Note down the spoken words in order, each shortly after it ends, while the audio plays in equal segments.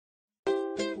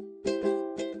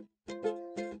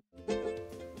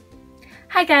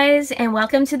Hi guys, and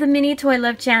welcome to the Mini Toy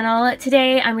Love channel.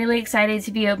 Today I'm really excited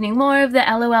to be opening more of the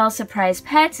LOL Surprise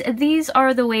Pets. These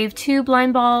are the Wave 2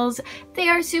 blind balls. They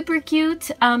are super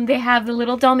cute. They have the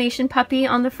little Dalmatian puppy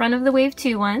on the front of the Wave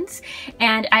 2 ones.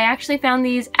 And I actually found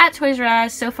these at Toys R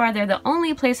Us. So far they're the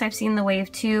only place I've seen the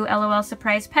Wave 2 LOL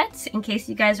Surprise Pets, in case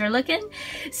you guys are looking.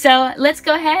 So let's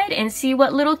go ahead and see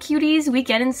what little cuties we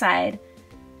get inside.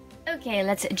 Okay,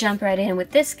 let's jump right in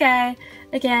with this guy.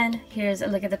 Again, here's a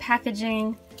look at the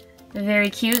packaging. Very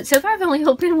cute. So far I've only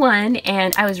opened one,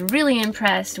 and I was really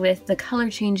impressed with the color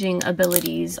changing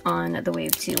abilities on the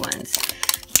Wave 2 ones.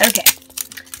 Okay,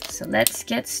 so let's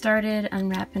get started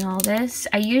unwrapping all this.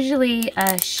 I usually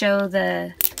show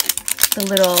the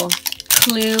little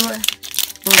clue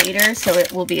later, so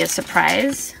it will be a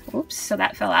surprise. Oops, so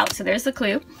that fell out. So there's the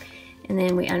clue. And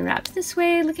then we unwrap this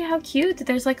way. Look at how cute.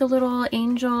 There's like a little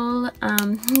angel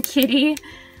kitty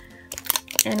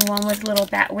and one with little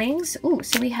bat wings. Ooh,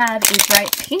 so we have a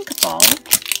bright pink ball.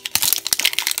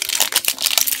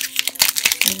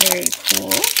 Very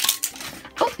cool.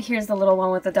 Oh, here's the little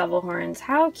one with the double horns.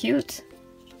 How cute.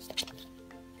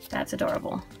 That's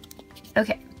adorable.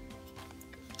 Okay.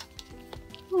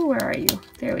 Ooh, where are you?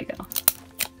 There we go.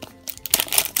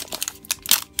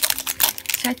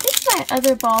 So I think my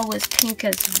other ball was pink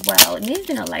as well. It may have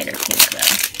been a lighter pink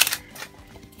though.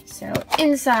 So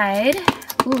inside,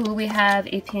 ooh, we have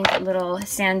a pink little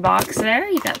sandbox there.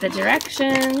 You got the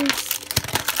directions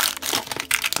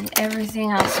and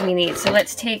everything else we need. So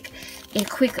let's take a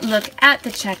quick look at the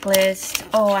checklist.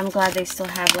 Oh, I'm glad they still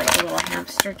have like the little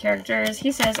hamster characters.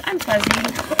 He says, I'm fuzzy.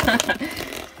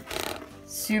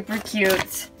 Super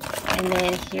cute. And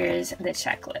then here's the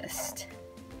checklist.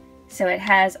 So it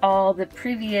has all the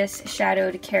previous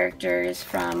shadowed characters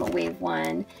from Wave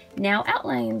 1 now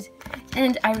outlined.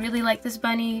 And I really like this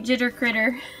bunny, Jitter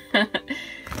Critter.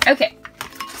 Okay,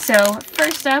 so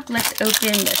first up, let's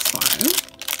open this one.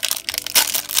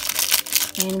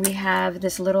 And we have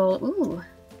this little, ooh,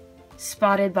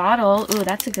 spotted bottle. Ooh,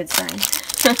 that's a good sign.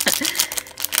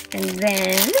 And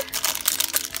then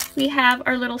we have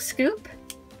our little scoop.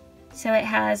 So it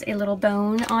has a little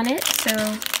bone on it.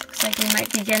 So like we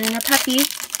might be getting a puppy.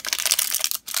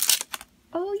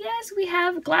 Oh yes, we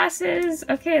have glasses.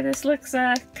 Okay, this looks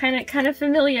kind of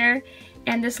familiar.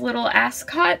 And this little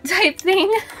ascot type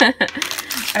thing.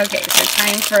 Okay, so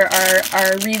time for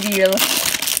our review.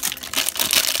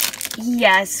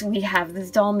 Yes, we have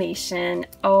this Dalmatian.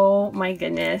 Oh my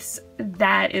goodness,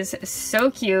 that is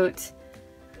so cute.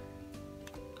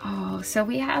 Oh, so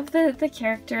we have the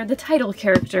character, the title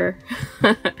character.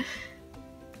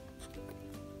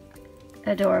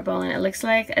 Adorable, and it looks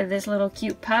like this little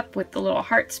cute pup with the little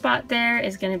heart spot there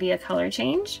is going to be a color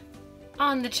change.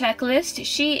 On the checklist,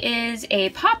 she is a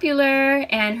popular,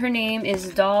 and her name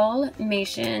is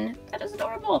Dalmatian. That is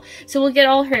adorable. So we'll get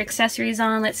all her accessories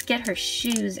on. Let's get her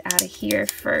shoes out of here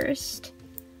first.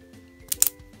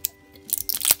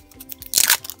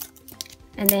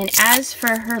 And then as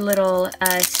for her little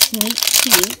sneak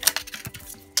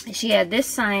peek, she had this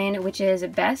sign, which is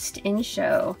Best in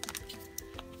Show.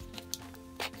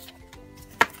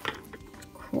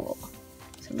 Cool.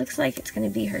 So it looks like it's going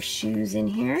to be her shoes in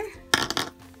here.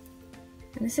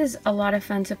 And this is a lot of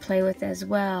fun to play with as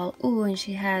well. Ooh, and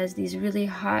she has these really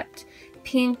hot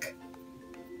pink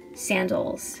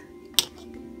sandals.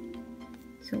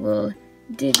 So we'll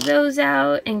dig those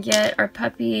out and get our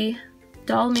puppy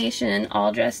Dalmatian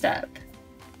all dressed up.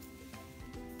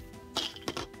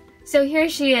 So here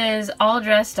she is all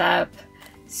dressed up,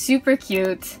 super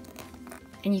cute.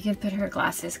 And you can put her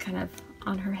glasses kind of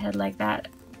on her head like that.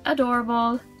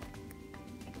 Adorable.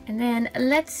 And then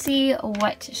let's see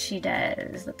what she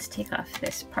does. Let's take off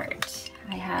this part.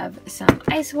 I have some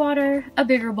ice water, a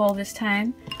bigger bowl this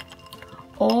time.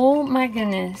 Oh my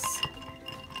goodness.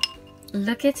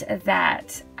 Look at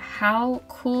that. How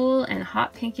cool and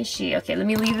hot pink is she? Okay, let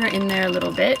me leave her in there a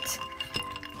little bit.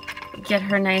 Get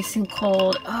her nice and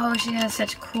cold. Oh, she has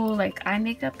such cool like eye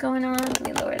makeup going on. Let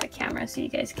me lower the camera so you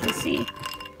guys can see.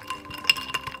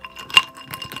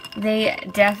 They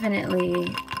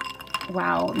definitely,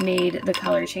 wow, made the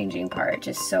color changing part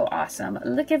just so awesome.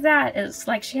 Look at that. It's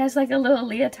like she has like a little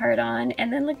leotard on,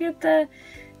 and then look at the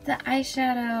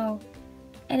eyeshadow,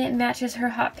 and it matches her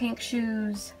hot pink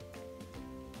shoes.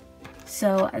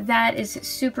 So that is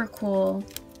super cool.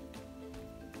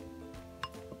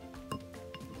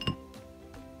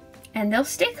 And they'll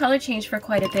stay color changed for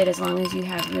quite a bit as long as you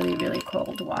have really, really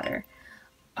cold water.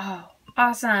 Oh.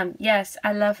 Awesome. Yes,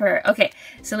 I love her. Okay,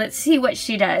 so let's see what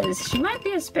she does. She might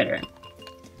be a spitter.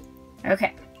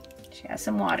 Okay, she has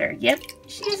some water. Yep,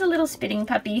 she's a little spitting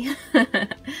puppy.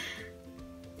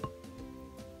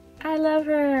 I love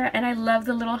her. And I love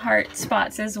the little heart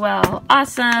spots as well.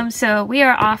 Awesome. So we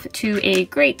are off to a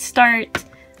great start.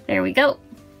 There we go.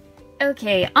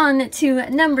 Okay, on to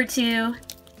number 2.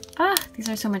 Ah, these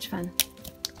are so much fun.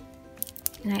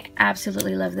 And I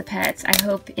absolutely love the pets. I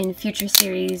hope in future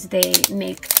series they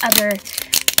make other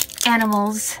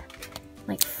animals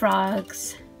like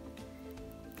frogs,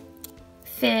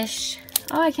 fish.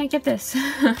 Oh, I can't get this.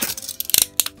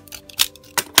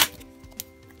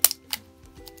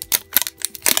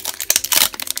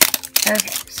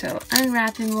 Okay, so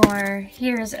unwrapping more.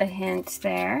 Here's a hint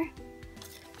there.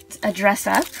 It's a dress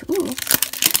up. Ooh,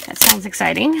 that sounds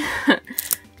exciting.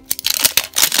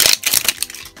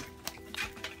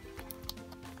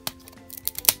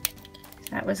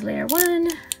 That was layer 1.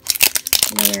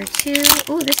 Layer 2.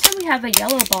 Ooh, this time we have a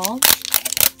yellow ball.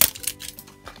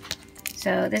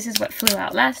 So this is what flew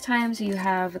out last time. So you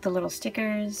have the little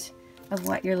stickers of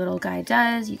what your little guy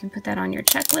does. You can put that on your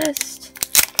checklist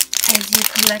as you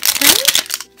collect them.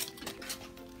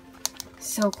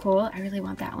 So cool. I really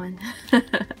want that one.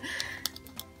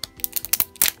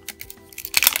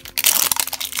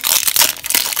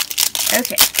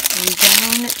 Okay, and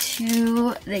down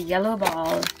to the yellow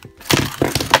ball.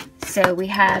 So we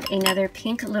have another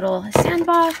pink little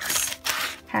sandbox,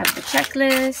 have the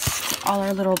checklist, all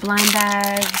our little blind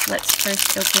bags. Let's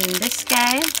first open this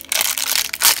guy.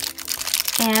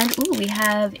 And ooh, we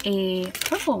have a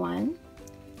purple one,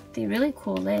 the really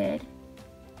cool lid.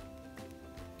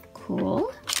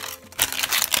 Cool.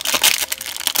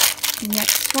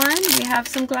 Next one, we have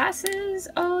some glasses.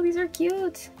 Oh, these are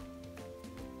cute.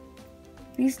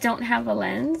 These don't have a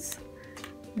lens.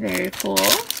 Very cool.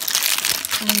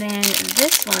 And then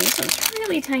this one's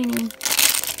really tiny.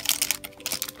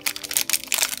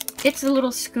 It's a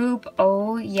little scoop.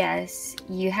 Oh yes,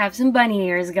 you have some bunny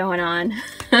ears going on.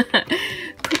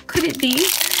 Could it be?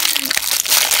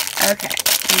 Okay,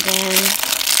 and then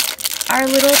our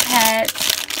little pet.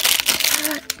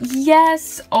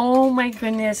 Yes, oh my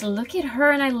goodness, look at her,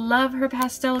 and I love her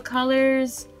pastel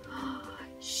colors.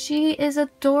 She is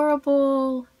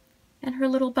adorable. And her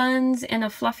little buns and a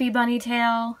fluffy bunny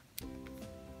tail.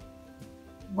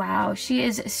 Wow, she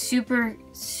is super,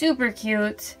 super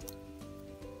cute.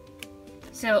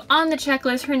 So on the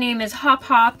checklist, her name is Hop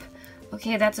Hop.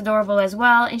 Okay, that's adorable as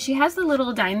well. And she has the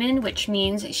little diamond, which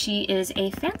means she is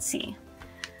a fancy.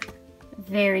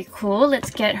 Very cool. Let's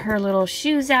get her little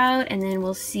shoes out, and then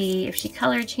we'll see if she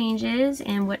color changes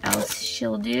and what else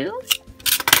she'll do.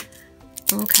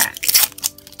 Okay.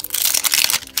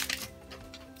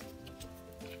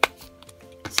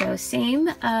 So same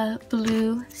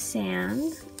blue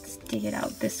sand. Let's dig it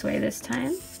out this way this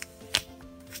time.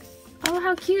 Oh,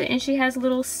 how cute. And she has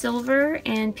little silver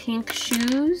and pink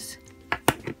shoes.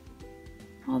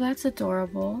 Oh, that's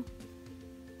adorable.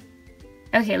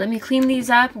 Okay, let me clean these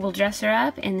up. We'll dress her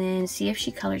up and then see if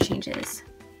she color changes.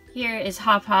 Here is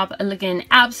Hop Hop looking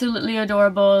absolutely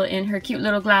adorable in her cute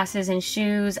little glasses and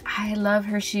shoes. I love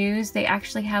her shoes. They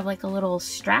actually have like a little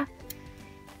strap.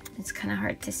 It's kind of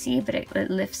hard to see, but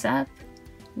it lifts up.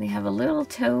 And they have a little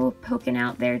toe poking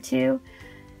out there too.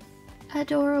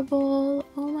 Adorable.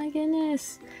 Oh my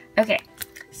goodness. Okay,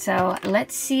 so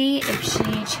let's see if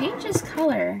she changes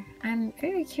color. I'm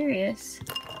very curious.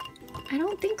 I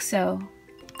don't think so.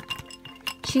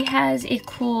 She has a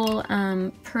cool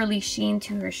pearly sheen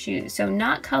to her shoes, so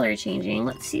not color changing.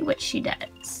 Let's see what she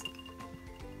does.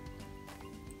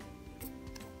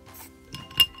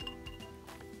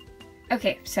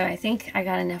 Okay, so I think I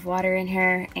got enough water in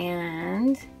her,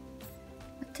 and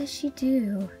what does she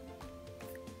do?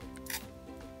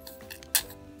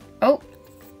 Oh,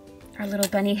 our little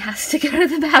bunny has to go to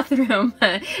the bathroom.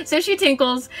 So she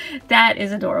tinkles. That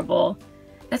is adorable.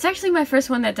 That's actually my first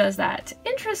one that does that.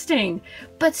 Interesting,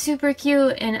 but super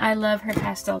cute, and I love her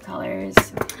pastel colors.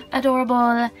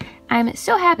 Adorable. I'm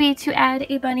so happy to add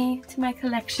a bunny to my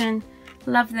collection.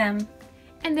 Love them.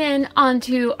 And then on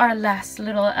to our last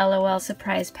little LOL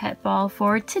surprise pet ball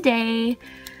for today.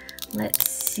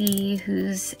 Let's see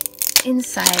who's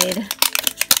inside.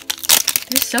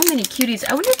 There's so many cuties.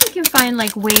 I wonder if we can find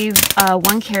like wave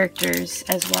 1 characters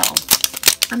as well.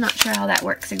 I'm not sure how that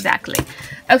works exactly.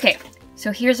 Okay,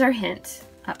 so here's our hint.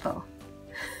 Uh-oh.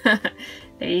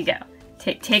 There you go.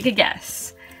 Take a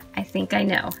guess. I think I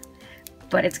know,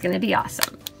 but it's gonna be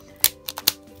awesome.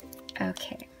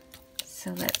 Okay. So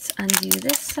let's undo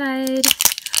this side.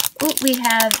 Oh, we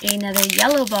have another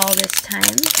yellow ball this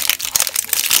time.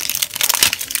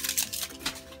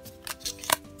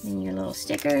 And your little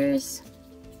stickers.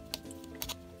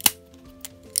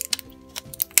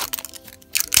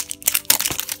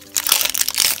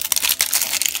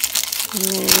 And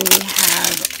then we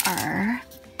have our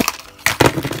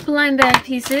blind bag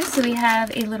pieces. So we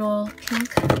have a little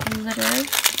pink litter.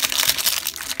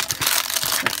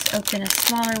 Let's open a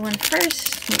smaller one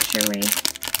first. Make sure we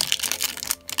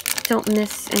don't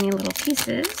miss any little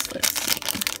pieces. Let's see.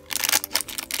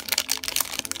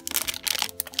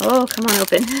 Oh, come on,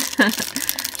 open.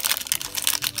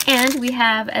 And we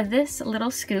have this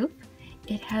little scoop.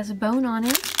 It has a bone on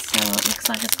it, so it looks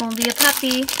like it's going to be a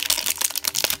puppy.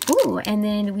 Ooh, and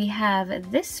then we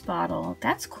have this bottle.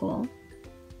 That's cool.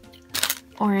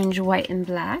 Orange, white, and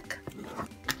black.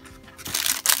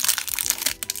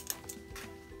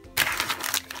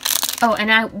 Oh,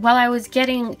 and while I was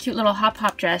getting cute little Hop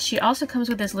Hop dress, she also comes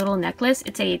with this little necklace.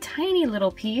 It's a tiny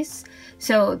little piece,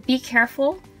 so be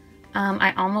careful.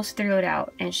 I almost threw it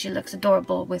out, and she looks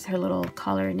adorable with her little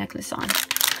collar necklace on.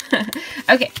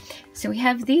 Okay, so we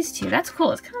have these two. That's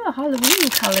cool. It's kind of a Halloween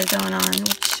color going on,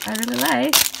 which I really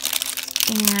like.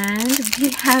 And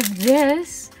we have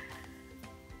this.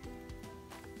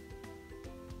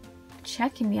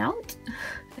 Check me out.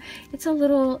 It's a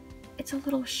little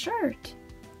shirt.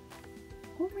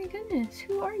 Oh my goodness,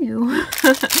 who are you?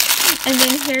 And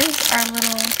then here's our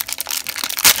little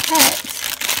pet.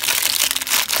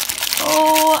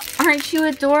 Oh, aren't you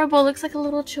adorable? Looks like a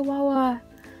little chihuahua.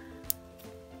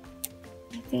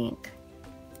 I think.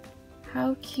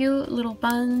 How cute, little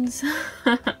buns.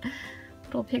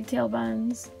 Little pigtail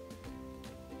buns.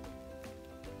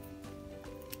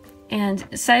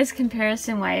 And size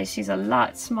comparison wise, she's a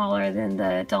lot smaller than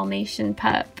the Dalmatian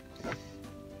pup,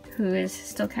 who is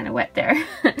still kind of wet there.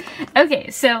 Okay,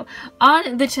 so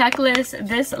on the checklist,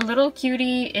 this little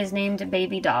cutie is named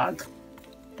Baby Dog.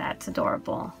 That's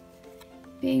adorable.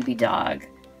 Baby Dog.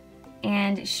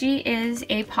 And she is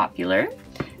a popular.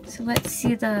 So let's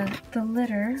see the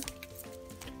litter.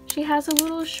 She has a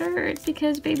little shirt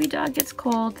because Baby Dog gets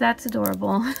cold. That's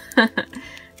adorable.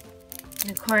 And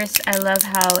of course, I love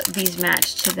how these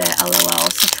match to the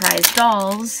LOL Surprise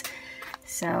dolls.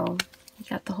 So you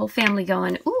got the whole family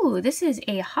going. Ooh, this is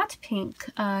a hot pink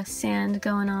sand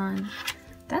going on.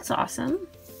 That's awesome.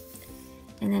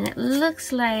 And then it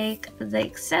looks like the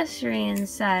accessory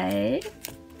inside,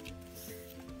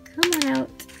 come on out,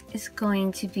 is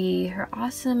going to be her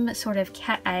awesome sort of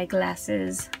cat eye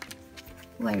glasses.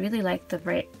 Ooh, I really like the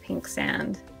bright pink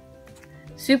sand.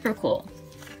 Super cool.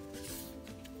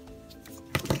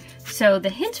 So the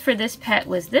hint for this pet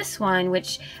was this one,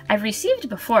 which I've received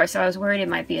before, so I was worried it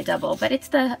might be a double, but it's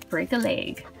the break a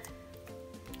leg.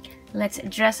 Let's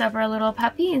dress up our little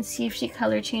puppy and see if she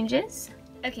color changes.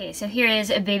 Okay, so here is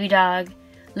a Baby Dog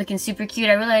looking super cute.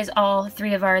 I realized all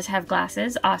three of ours have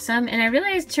glasses. Awesome. And I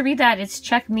realized to read that it's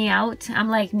check me out. I'm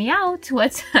like, me out?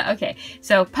 What's... Okay,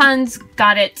 so puns,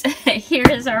 got it. Here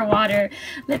is our water.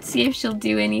 Let's see if she'll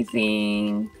do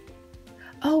anything.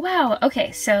 Oh, wow.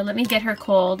 Okay, so let me get her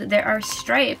cold. There are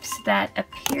stripes that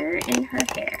appear in her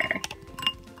hair.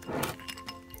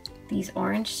 These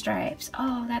orange stripes.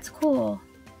 Oh, that's cool.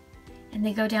 And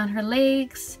they go down her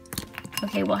legs.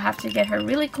 Okay, we'll have to get her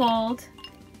really cold.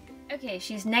 Okay,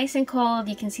 she's nice and cold.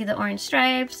 You can see the orange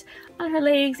stripes on her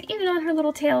legs, even on her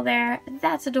little tail there.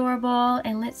 That's adorable.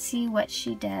 And let's see what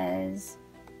she does.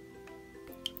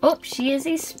 Oh, she is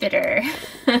a spitter.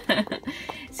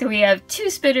 So we have 2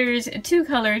 spitters, 2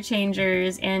 color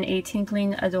changers, and a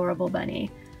tinkling adorable bunny.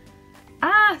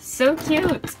 Ah, so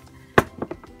cute.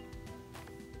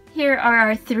 Here are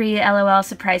our 3 LOL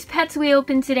surprise pets we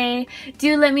opened today.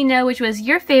 Do let me know which was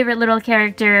your favorite little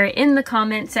character in the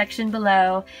comment section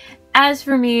below. As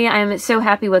for me, I'm so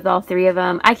happy with all 3 of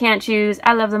them. I can't choose.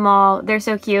 I love them all. They're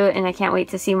so cute, and I can't wait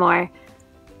to see more.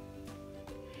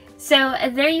 So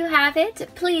there you have it.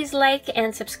 Please like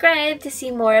and subscribe to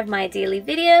see more of my daily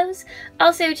videos.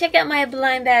 Also, check out my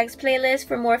Blind Bags playlist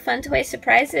for more fun toy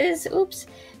surprises. Oops,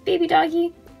 baby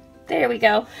doggy. There we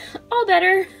go. All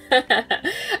better.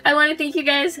 I want to thank you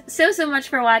guys so much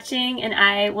for watching, and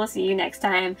I will see you next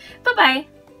time. Bye-bye.